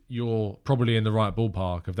leave, you're probably in the right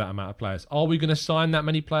ballpark of that amount of players. Are we going to sign that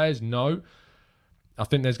many players? No. I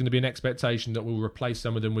think there's going to be an expectation that we'll replace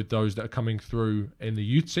some of them with those that are coming through in the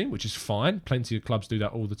youth team, which is fine. Plenty of clubs do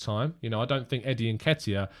that all the time. I don't think Eddie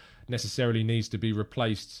Nketiah necessarily needs to be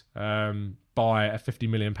replaced by a £50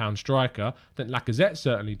 million striker. I think Lacazette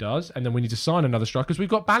certainly does. And then we need to sign another striker because we've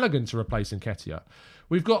got Balogun to replace Nketiah.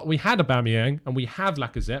 We had Aubameyang and we have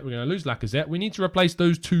Lacazette. We're going to lose Lacazette. We need to replace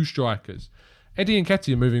those two strikers. Eddie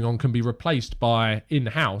Nketiah moving on can be replaced by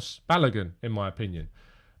in-house Balogun, in my opinion.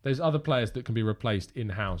 There's other players that can be replaced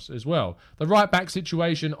in-house as well. The right-back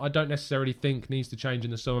situation, I don't necessarily think needs to change in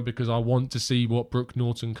the summer because I want to see what Brooke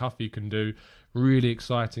Norton-Cuffy can do. Really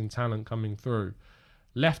exciting talent coming through.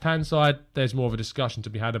 Left-hand side, there's more of a discussion to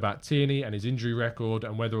be had about Tierney and his injury record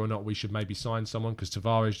and whether or not we should maybe sign someone because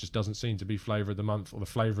Tavares just doesn't seem to be flavour of the month or the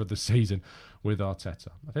flavour of the season with Arteta.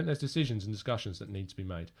 I think there's decisions and discussions that need to be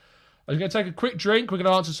made. I'm going to take a quick drink. We're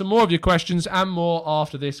going to answer some more of your questions and more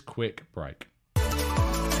after this quick break.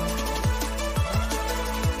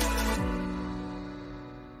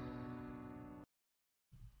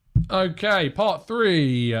 Okay, part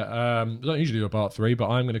 3. I don't usually do a part 3, but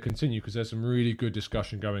I'm going to continue because there's some really good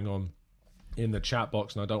discussion going on in the chat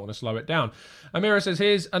box and I don't want to slow it down. Amira says,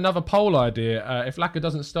 here's another poll idea. If Laka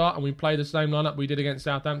doesn't start and we play the same lineup we did against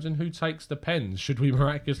Southampton, who takes the pens? Should we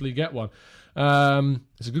miraculously get one?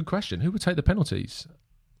 It's a good question. Who would take the penalties?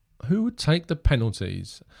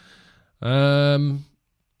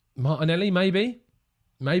 Martinelli, maybe?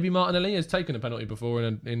 Maybe Martinelli has taken a penalty before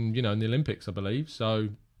in the Olympics, I believe. So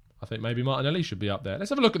I think maybe Martinelli should be up there.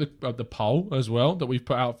 Let's have a look at the poll as well that we've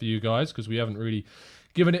put out for you guys because we haven't really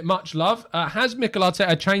given it much love. Has Mikel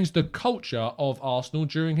Arteta changed the culture of Arsenal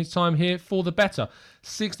during his time here for the better?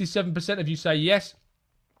 67% of you say yes.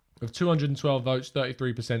 Of 212 votes,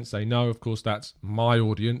 33% say no. Of course, that's my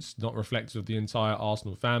audience, not reflective of the entire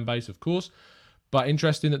Arsenal fan base, of course. But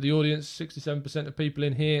interesting that the audience, 67% of people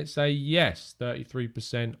in here say yes.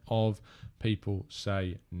 33% of people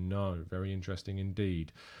say no. Very interesting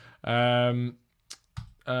indeed. The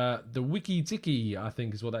Wiki Tiki, I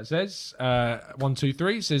think is what that says.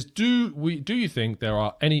 123 says, do you think there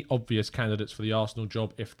are any obvious candidates for the Arsenal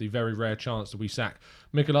job if the very rare chance that we sack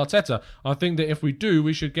Mikel Arteta? I think that if we do,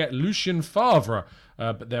 we should get Lucien Favre,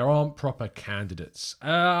 but there aren't proper candidates.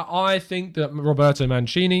 I think that Roberto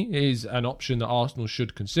Mancini is an option that Arsenal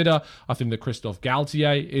should consider. I think that Christophe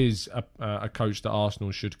Galtier is a coach that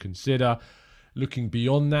Arsenal should consider. Looking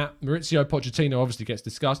beyond that, Maurizio Pochettino obviously gets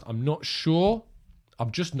discussed. I'm not sure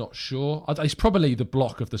I'm just not sure. It's probably the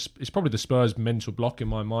block of it's probably the Spurs mental block in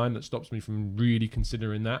my mind that stops me from really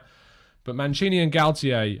considering that. But Mancini and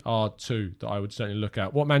Galtier are two that I would certainly look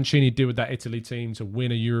at. What Mancini did with that Italy team to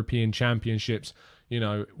win a European Championships,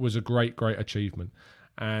 was a great, great achievement.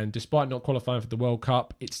 And despite not qualifying for the World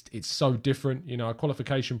Cup, it's so different. A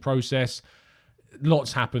qualification process,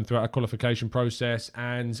 lots happened throughout a qualification process,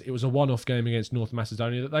 and it was a one-off game against North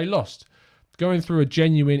Macedonia that they lost. Going through a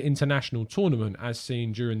genuine international tournament, as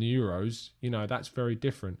seen during the Euros, that's very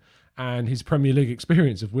different. And his Premier League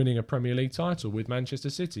experience of winning a Premier League title with Manchester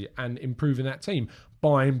City and improving that team,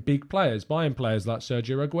 buying players like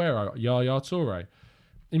Sergio Aguero, Yaya Toure,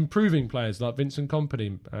 improving players like Vincent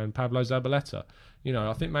Kompany and Pablo Zabaleta.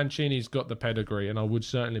 I think Mancini's got the pedigree, and I would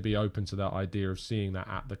certainly be open to that idea of seeing that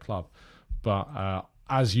at the club. But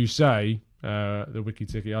as you say, the Wiki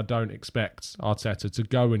Tiki, I don't expect Arteta to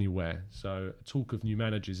go anywhere. So talk of new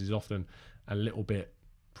managers is often a little bit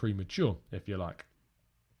premature, if you like.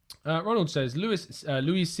 Ronald says, Luis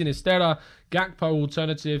Sinisterra, Gakpo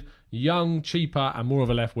alternative, young, cheaper, and more of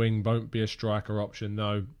a left wing, won't be a striker option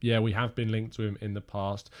though. Yeah, we have been linked to him in the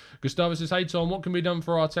past. Gustavo says, hey Tom, what can be done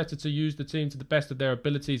for Arteta to use the team to the best of their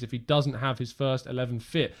abilities if he doesn't have his first 11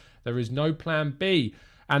 fit? There is no plan B.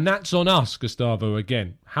 And that's on us, Gustavo,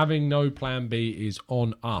 again. Having no plan B is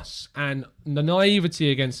on us. And the naivety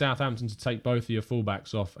against Southampton to take both of your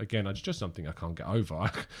fullbacks off, again, it's just something I can't get over. I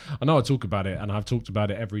know I talk about it, and I've talked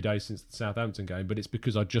about it every day since the Southampton game, but it's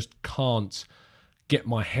because I just can't get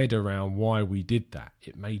my head around why we did that.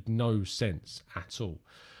 It made no sense at all.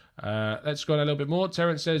 Let's go on a little bit more.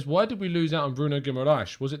 Terence says, why did we lose out on Bruno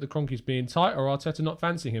Guimaraes? Was it the Cronkies being tight or Arteta not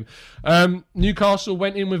fancying him? Newcastle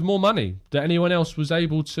went in with more money that anyone else was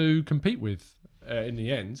able to compete with in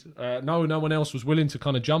the end. No one else was willing to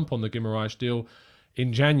kind of jump on the Guimaraes deal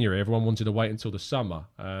in January. Everyone wanted to wait until the summer.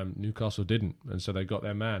 Newcastle didn't, and so they got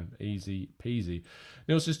their man. Easy peasy.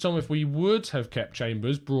 Neil says, Tom, if we would have kept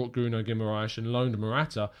Chambers, brought Bruno Guimaraes and loaned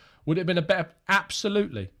Morata, would it have been a better...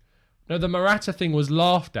 Absolutely. No, the Morata thing was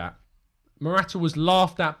laughed at. Morata was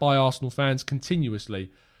laughed at by Arsenal fans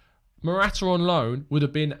continuously. Morata on loan would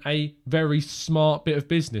have been a very smart bit of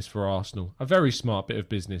business for Arsenal. A very smart bit of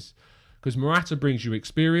business. Because Morata brings you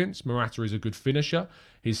experience. Morata is a good finisher.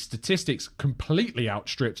 His statistics completely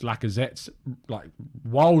outstripped Lacazette's,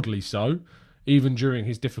 wildly so, even during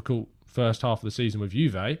his difficult first half of the season with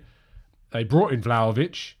Juve. They brought in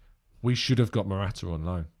Vlahovic. We should have got Morata on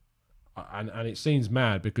loan. And it seems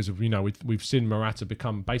mad because of we've seen Morata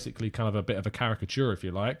become basically kind of a bit of a caricature, if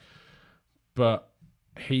you like, but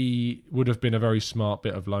he would have been a very smart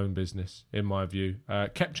bit of loan business in my view.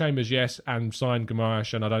 Kept Chambers, yes, and signed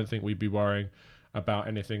Guimaraes, and I don't think we'd be worrying about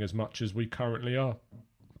anything as much as we currently are.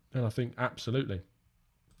 And I think absolutely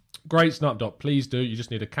great Snapdot. Please do. You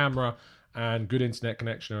just need a camera and good internet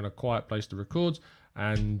connection and a quiet place to record.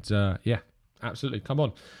 And yeah. Absolutely, come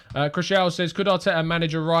on. Chriselle says, could Arteta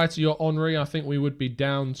manage a Wrighty or Henry? I think we would be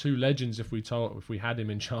down two legends if we had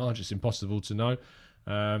him in charge. It's impossible to know.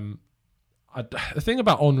 The thing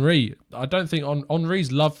about Henry, I don't think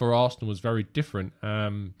Henry's love for Arsenal was very different.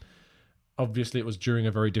 Obviously, it was during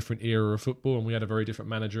a very different era of football, and we had a very different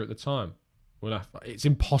manager at the time. Well, it's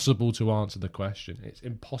impossible to answer the question. It's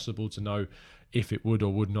impossible to know if it would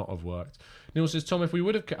or would not have worked. Neil says, Tom, if we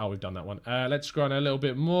would have... Oh, we've done that one. Let's scroll on a little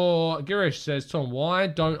bit more. Girish says, Tom, why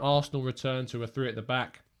don't Arsenal return to a three at the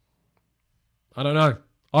back? I don't know.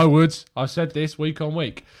 I would. I've said this week on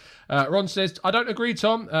week. Ron says, I don't agree,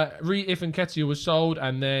 Tom. If Nketiah was sold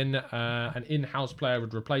and then an in-house player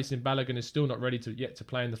would replace him, Balogun is still not ready yet to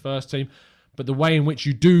play in the first team. But the way in which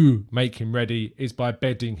you do make him ready is by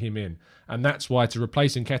bedding him in. And that's why to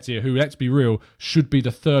replace Nketiah, who, let's be real, should be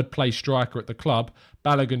the third place striker at the club,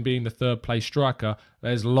 Balogun being the third place striker,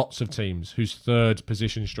 there's lots of teams whose third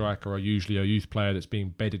position striker are usually a youth player that's being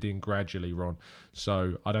bedded in gradually, Ron.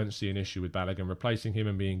 So I don't see an issue with Balogun replacing him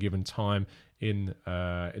and being given time in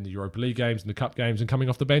the Europa League games and the Cup games and coming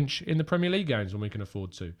off the bench in the Premier League games when we can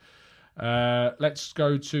afford to. Let's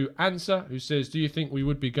go to Answer, who says, do you think we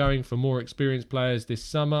would be going for more experienced players this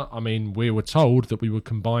summer? I mean, we were told that we were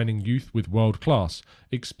combining youth with world-class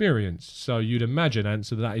experience. So you'd imagine,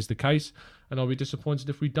 Answer, that is the case. And I'll be disappointed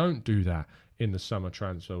if we don't do that in the summer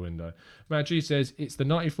transfer window. Matt G says, it's the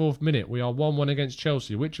 94th minute. We are 1-1 against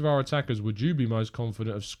Chelsea. Which of our attackers would you be most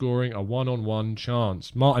confident of scoring a one-on-one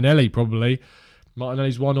chance? Martinelli, probably.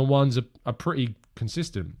 Martinelli's one-on-ones are pretty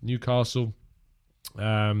consistent. Newcastle...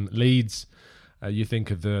 Leeds, you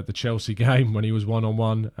think of the Chelsea game when he was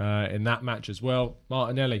one-on-one in that match as well.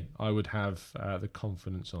 Martinelli, I would have the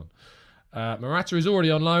confidence on. Morata is already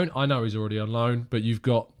on loan. I know he's already on loan, but you've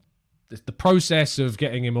got the process of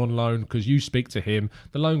getting him on loan, because you speak to him,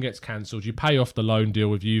 the loan gets cancelled, you pay off the loan deal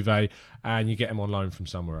with Juve, and you get him on loan from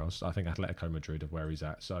somewhere else. I think Atletico Madrid of where he's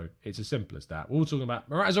at. So it's as simple as that. We're all talking about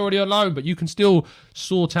Morata's already on loan, but you can still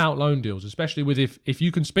sort out loan deals, especially with if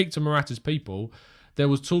you can speak to Morata's people. There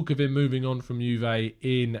was talk of him moving on from Juve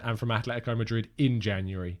and from Atletico Madrid in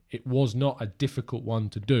January. It was not a difficult one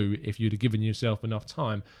to do if you'd have given yourself enough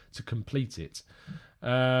time to complete it.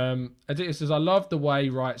 Aditya says, I love the way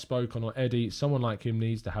Wright spoke on Eddie. Someone like him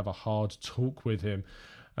needs to have a hard talk with him.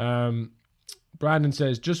 Brandon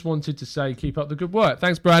says, just wanted to say keep up the good work.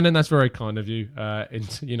 Thanks, Brandon. That's very kind of you.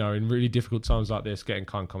 In really difficult times like this, getting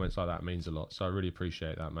kind comments like that means a lot. So I really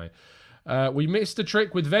appreciate that, mate. We missed the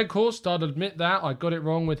trick with Weghorst. I'd admit that. I got it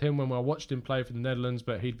wrong with him when I watched him play for the Netherlands,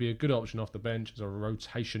 but he'd be a good option off the bench as a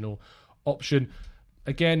rotational option.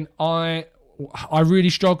 Again, I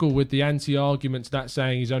really struggle with the anti-argument to that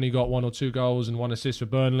saying he's only got 1 or 2 goals and 1 assist for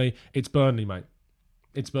Burnley. It's Burnley, mate.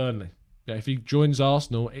 It's Burnley. Yeah, if he joins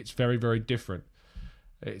Arsenal, it's very, very different.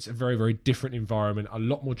 It's a very, very different environment. A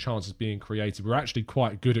lot more chances being created. We're actually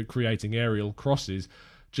quite good at creating aerial crosses,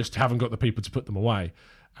 just haven't got the people to put them away.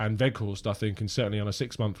 And Weghorst, I think, and certainly on a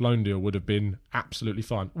 6-month loan deal, would have been absolutely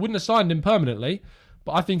fine. Wouldn't have signed him permanently,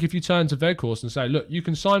 but I think if you turn to Weghorst and say, look, you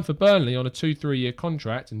can sign for Burnley on a 2-3 year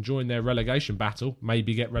contract and join their relegation battle,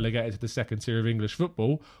 maybe get relegated to the second tier of English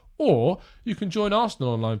football, or you can join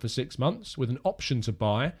Arsenal on loan for 6 months with an option to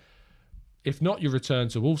buy. If not, you return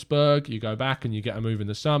to Wolfsburg, you go back and you get a move in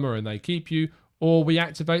the summer and they keep you, or we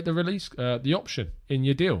activate the option in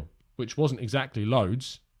your deal, which wasn't exactly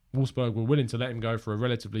loads. Wolfsburg were willing to let him go for a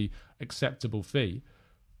relatively acceptable fee.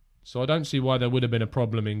 So I don't see why there would have been a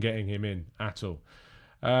problem in getting him in at all.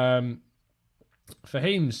 Fahim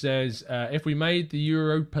says, if we made the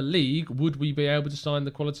Europa League, would we be able to sign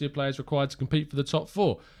the quality of players required to compete for the top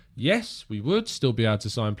 4? Yes, we would still be able to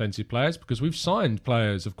sign plenty of players because we've signed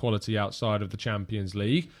players of quality outside of the Champions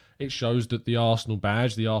League. It shows that the Arsenal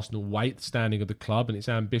badge, the Arsenal weight, the standing of the club and its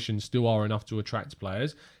ambitions still are enough to attract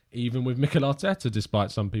players, even with Mikel Arteta,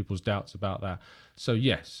 despite some people's doubts about that. So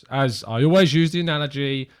yes, as I always use the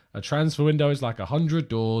analogy, a transfer window is like 100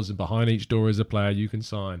 doors and behind each door is a player you can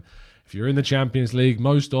sign. If you're in the Champions League,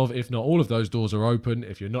 most of, if not all of those doors are open.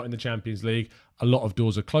 If you're not in the Champions League, a lot of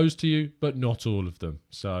doors are closed to you, but not all of them.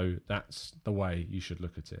 So that's the way you should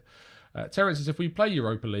look at it. Terence says, if we play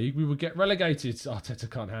Europa League, we would get relegated.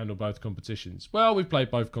 Arteta can't handle both competitions. Well, we've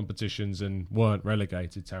played both competitions and weren't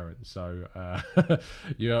relegated, Terence. So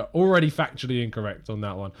you're already factually incorrect on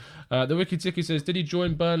that one. The Wiki Tiki says, did he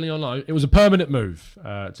join Burnley on loan? It was a permanent move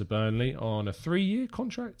to Burnley on a 3-year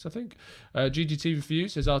contract, I think. GGT for you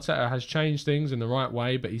says, Arteta has changed things in the right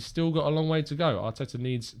way, but he's still got a long way to go. Arteta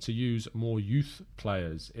needs to use more youth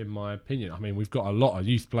players, in my opinion. I mean, we've got a lot of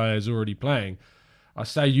youth players already playing. I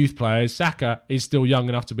say youth players. Saka is still young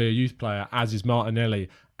enough to be a youth player, as is Martinelli,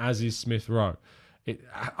 as is Smith Rowe.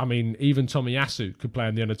 Even Tomiyasu could play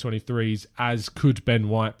in the under-23s, as could Ben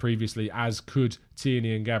White previously, as could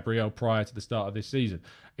Tierney and Gabriel prior to the start of this season.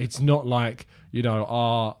 It's not like,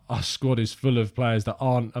 our squad is full of players that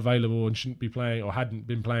aren't available and shouldn't be playing or hadn't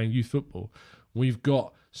been playing youth football. We've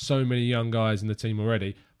got so many young guys in the team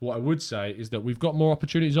already. What I would say is that we've got more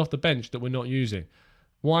opportunities off the bench that we're not using.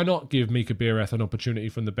 Why not give Mika Biereth an opportunity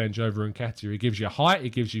from the bench over Nketiah? He gives you height, he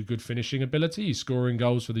gives you good finishing ability, he's scoring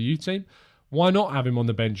goals for the youth team. Why not have him on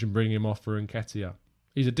the bench and bring him off for Nketiah?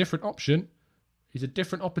 He's a different option. He's a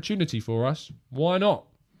different opportunity for us. Why not?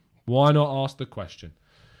 Why not ask the question?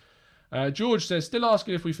 George says, still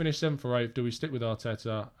asking if we finish 7th or 8th, do we stick with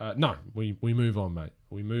Arteta? No, we move on, mate.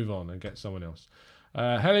 We move on and get someone else.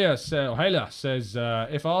 Helia says,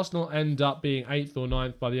 if Arsenal end up being 8th or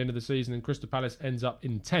 9th by the end of the season and Crystal Palace ends up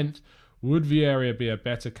in 10th, would Vieira be a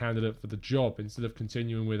better candidate for the job instead of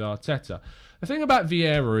continuing with Arteta? The thing about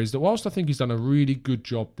Vieira is that whilst I think he's done a really good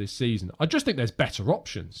job this season, I just think there's better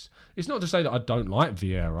options. It's not to say that I don't like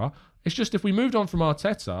Vieira. It's just if we moved on from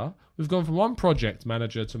Arteta, we've gone from one project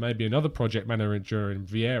manager to maybe another project manager in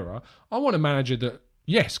Vieira. I want a manager that,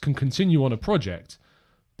 yes, can continue on a project,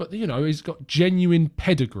 but, he's got genuine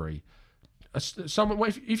pedigree.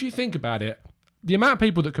 If you think about it, the amount of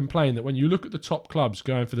people that complain that when you look at the top clubs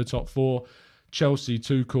going for the top 4, Chelsea,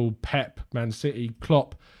 Tuchel, Pep, Man City,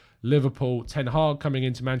 Klopp, Liverpool, Ten Hag coming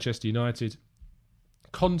into Manchester United,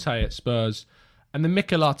 Conte at Spurs, and then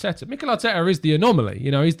Mikel Arteta. Mikel Arteta is the anomaly.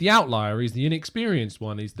 He's the outlier. He's the inexperienced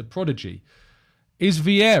one. He's the prodigy. Is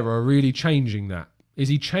Vieira really changing that? Is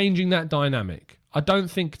he changing that dynamic? I don't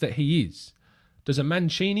think that he is. Does a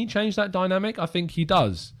Mancini change that dynamic? I think he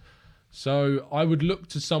does. So I would look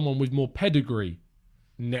to someone with more pedigree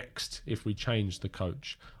next if we change the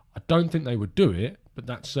coach. I don't think they would do it, but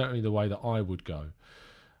that's certainly the way that I would go.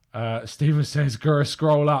 Stephen says, "Gura,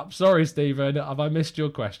 scroll up." Sorry, Stephen, have I missed your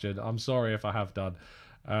question? I'm sorry if I have done.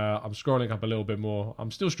 I'm scrolling up a little bit more.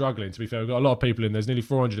 I'm still struggling, to be fair. We've got a lot of people in. There's nearly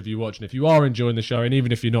 400 of you watching. If you are enjoying the show, and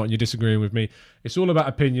even if you're not and you're disagreeing with me, it's all about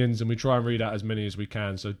opinions, and we try and read out as many as we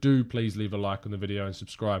can. So do please leave a like on the video and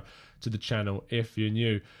subscribe to the channel if you're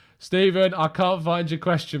new. Stephen, I can't find your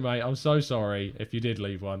question, mate. I'm so sorry if you did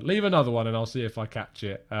leave one. Leave another one and I'll see if I catch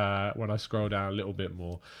it when I scroll down a little bit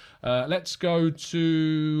more. Let's go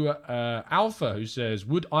to Alpha, who says,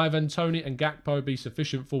 would Ivan Toney and Gakpo be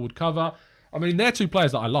sufficient forward cover? I mean, they're two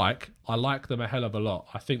players that I like. I like them a hell of a lot.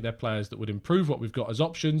 I think they're players that would improve what we've got as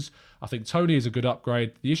options. I think Toney is a good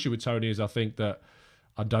upgrade. The issue with Toney is I don't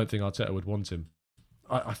think Arteta would want him.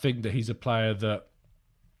 I think that he's a player that,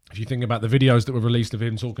 if you think about the videos that were released of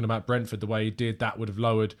him talking about Brentford the way he did, that would have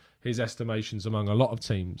lowered his estimations among a lot of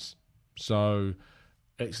teams. So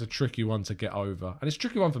it's a tricky one to get over. And it's a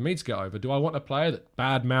tricky one for me to get over. Do I want a player that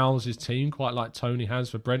bad mouths his team quite like Toney has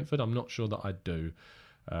for Brentford? I'm not sure that I do.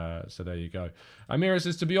 So there you go. Amira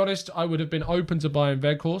says, to be honest, I would have been open to buying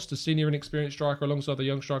Weghorst, a senior and experienced striker alongside the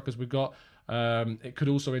young strikers we've got. It could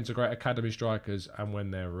also integrate academy strikers and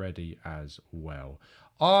when they're ready as well.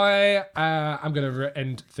 I'm going to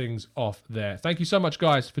end things off there. Thank you so much,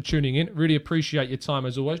 guys, for tuning in. Really appreciate your time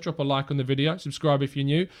as always. Drop a like on the video. Subscribe if you're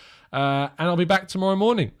new. And I'll be back tomorrow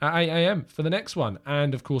morning at 8 a.m. for the next one.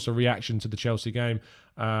 And, of course, a reaction to the Chelsea game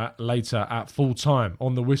later at full time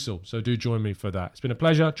on the whistle. So do join me for that. It's been a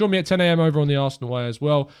pleasure. Join me at 10 a.m. over on the Arsenal Way as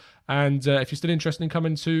well. And if you're still interested in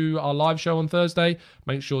coming to our live show on Thursday,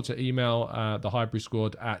 make sure to email the Highbury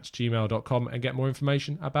Squad at gmail.com and get more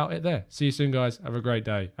information about it there. See you soon, guys. Have a great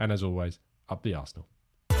day. And as always, up the Arsenal.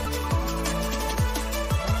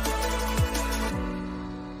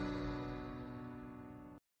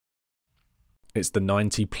 It's the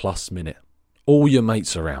 90-plus minute. All your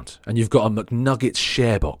mates around, and you've got a McNuggets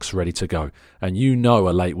share box ready to go, and you know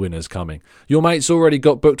a late winner's coming. Your mate's already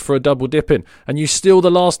got booked for a double dipping, and you steal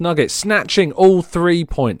the last nugget, snatching all 3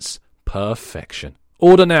 points. Perfection.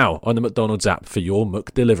 Order now on the McDonald's app for your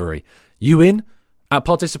McDelivery. You in? At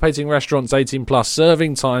participating restaurants, 18 plus,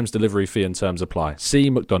 serving times, delivery fee and terms apply. See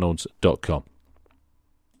mcdonalds.com.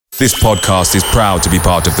 This podcast is proud to be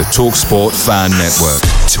part of the TalkSport Fan Network.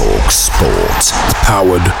 TalkSport.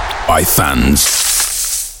 Powered by fans.